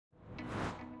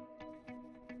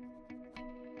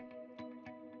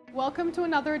Welcome to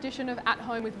another edition of At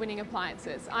Home with Winning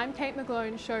Appliances. I'm Kate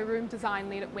McGlone, Showroom Design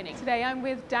Lead at Winning. Today I'm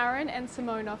with Darren and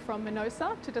Simona from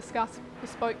Minosa to discuss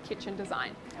Bespoke Kitchen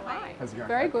Design. Hi. How's it going?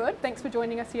 Very good. Thanks for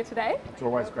joining us here today. It's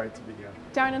always great to be here.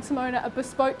 Darren and Simona, a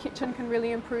bespoke kitchen can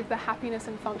really improve the happiness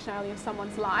and functionality of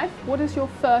someone's life. What is your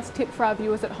first tip for our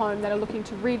viewers at home that are looking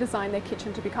to redesign their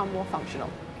kitchen to become more functional?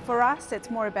 For us, it's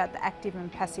more about the active and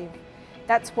passive.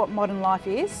 That's what modern life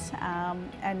is,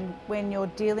 and when you're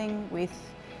dealing with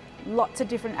lots of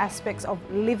different aspects of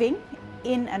living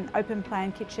in an open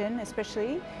plan kitchen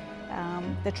especially,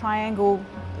 the triangle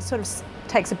sort of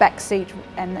takes a back seat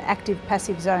and the active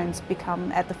passive zones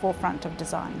become at the forefront of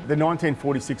design. The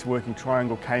 1946 working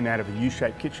triangle came out of a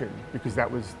U-shaped kitchen because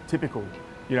that was typical.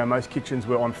 You know, most kitchens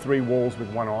were on 3 walls with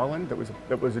 1 island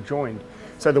that was adjoined.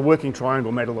 So the working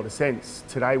triangle made a lot of sense.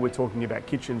 Today we're talking about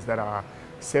kitchens that are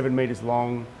 7 metres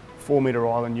long, 4-metre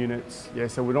island units. Yeah,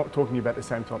 so we're not talking about the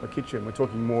same type of kitchen. We're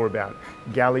talking more about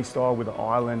galley style with an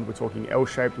island. We're talking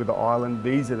L-shaped with an island.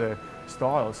 These are the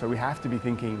styles, so we have to be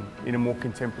thinking in a more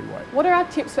contemporary way. What are our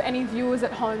tips for any viewers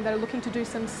at home that are looking to do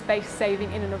some space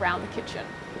saving in and around the kitchen?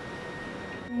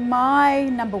 My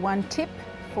number one tip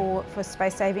for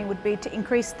space saving would be to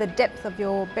increase the depth of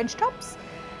your bench tops.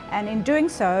 And in doing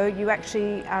so, you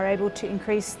actually are able to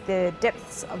increase the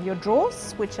depths of your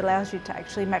drawers, which allows you to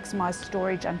actually maximise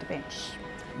storage under bench.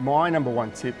 My number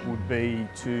one tip would be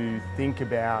to think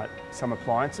about some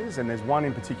appliances, and there's one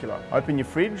in particular. Open your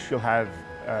fridge, you'll have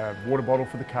a water bottle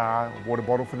for the car, a water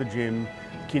bottle for the gym,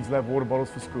 the kids will have water bottles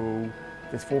for school.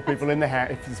 There's 4 people in the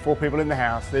house. If there's 4 people in the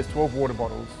house, there's 12 water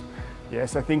bottles. Yeah,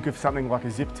 so think of something like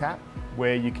a zip tap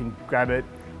where you can grab it,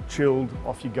 chilled,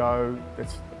 off you go.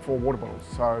 That's 4 water bottles.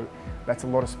 So that's a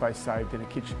lot of space saved in a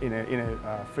kitchen, in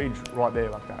a fridge right there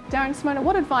like that. Darren, Simona,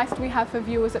 what advice do we have for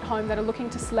viewers at home that are looking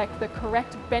to select the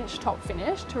correct bench top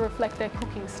finish to reflect their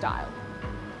cooking style?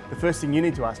 The first thing you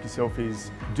need to ask yourself is,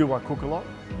 do I cook a lot?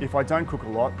 If I don't cook a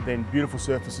lot, then beautiful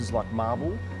surfaces like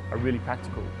marble are really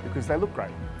practical because they look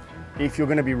great. If you're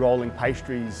going to be rolling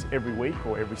pastries every week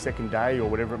or every second day or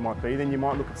whatever it might be, then you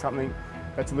might look at something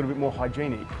that's a little bit more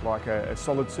hygienic, like a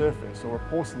solid surface or a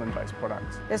porcelain-based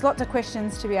product. There's lots of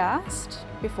questions to be asked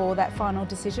before that final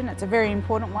decision. It's a very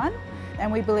important one, and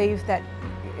we believe that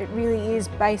it really is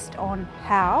based on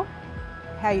how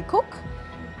you cook,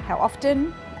 how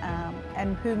often,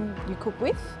 and whom you cook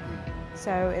with.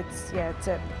 So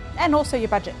and also your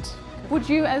budget. Would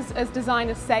you as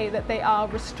designers say that there are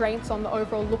restraints on the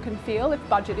overall look and feel if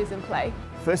budget is in play?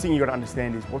 First thing you've got to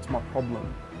understand is, what's my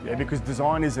problem? Yeah, because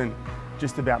design isn't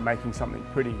just about making something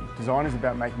pretty. Design is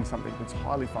about making something that's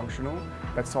highly functional,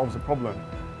 that solves a problem.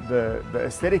 The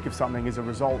aesthetic of something is a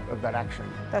result of that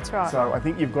action. That's right. So I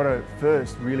think you've got to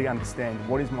first really understand,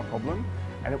 what is my problem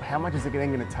and how much is it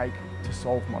then going to take to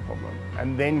solve my problem?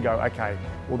 And then go, okay,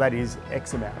 well that is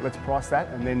X amount. Let's price that,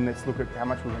 and then let's look at how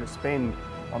much we're going to spend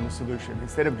on the solution.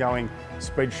 Instead of going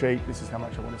spreadsheet, this is how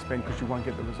much I want to spend, because you won't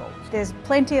get the results. There's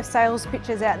plenty of sales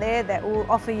pitches out there that will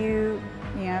offer you,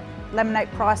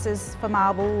 laminate prices for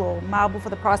marble or marble for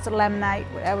the price of laminate,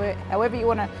 however you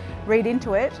want to read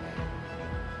into it.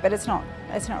 But it's not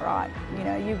right.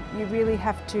 You really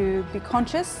have to be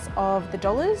conscious of the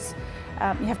dollars.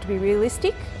 You have to be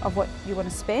realistic of what you want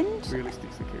to spend.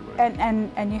 Realistic's the key word.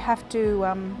 And you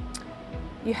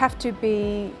have to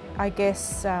be, I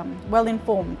guess, well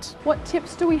informed. What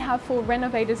tips do we have for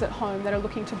renovators at home that are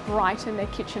looking to brighten their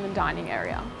kitchen and dining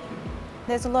area?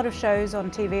 There's a lot of shows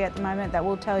on TV at the moment that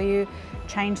will tell you,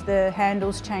 change the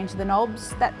handles, change the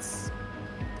knobs. That's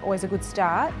always a good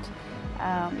start.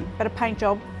 But a paint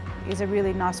job is a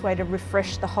really nice way to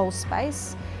refresh the whole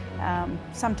space.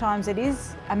 Sometimes it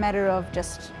is a matter of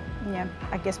just,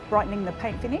 I guess, brightening the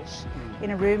paint finish in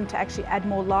a room to actually add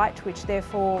more light, which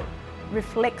therefore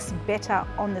reflects better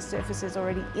on the surfaces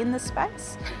already in the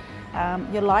space.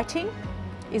 Your lighting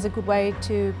is a good way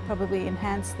to probably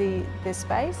enhance the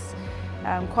space.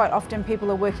 Quite often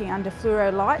people are working under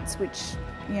fluoro lights, which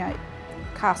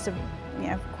cast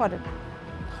quite a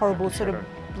horrible sort of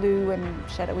blue and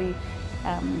shadowy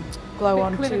glow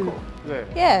onto.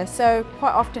 Yeah, so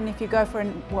quite often if you go for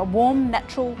a warm,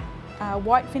 natural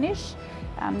white finish,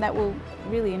 that will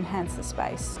really enhance the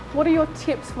space. What are your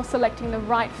tips for selecting the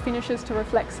right finishes to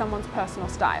reflect someone's personal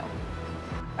style?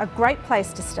 A great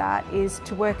place to start is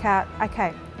to work out,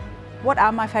 okay, what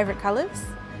are my favourite colours?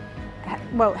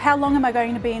 Well, how long am I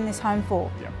going to be in this home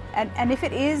for? Yep. And if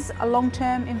it is a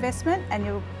long-term investment and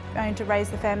you're going to raise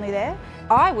the family there,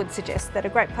 I would suggest that a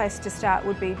great place to start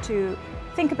would be to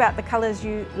think about the colours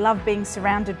you love being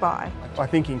surrounded by. I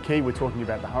think in key we're talking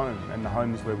about the home, and the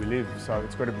home is where we live, so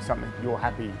it's got to be something you're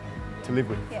happy to live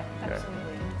with. Yeah,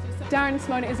 absolutely. So Darren and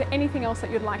Simona, is there anything else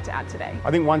that you'd like to add today?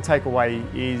 I think one takeaway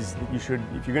is that you should,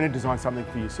 if you're going to design something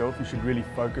for yourself, you should really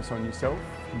focus on yourself,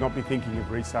 not be thinking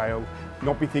of resale,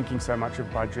 not be thinking so much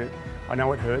of budget. I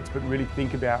know it hurts, but really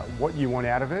think about what you want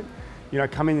out of it. You know,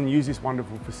 come in and use this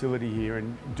wonderful facility here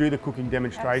and do the cooking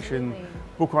demonstration, Absolutely.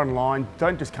 book online.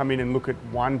 Don't just come in and look at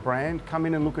one brand, come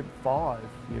in and look at 5.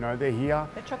 You know, they're here.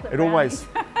 The chocolate brownies.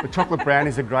 brownies. The chocolate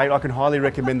brownies are great. I can highly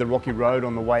recommend the Rocky Road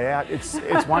on the way out. It's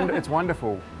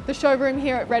wonderful. The showroom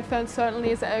here at Redfern certainly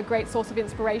is a great source of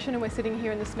inspiration, and we're sitting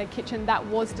here in the Bespoke Kitchen that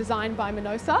was designed by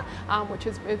Minosa, which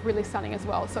is really stunning as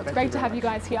well. So it's great to have you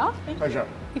guys here. Pleasure.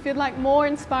 If you'd like more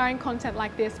inspiring content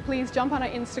like this, please jump on our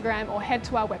Instagram or head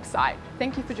to our website.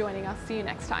 Thank you for joining us. See you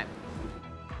next time.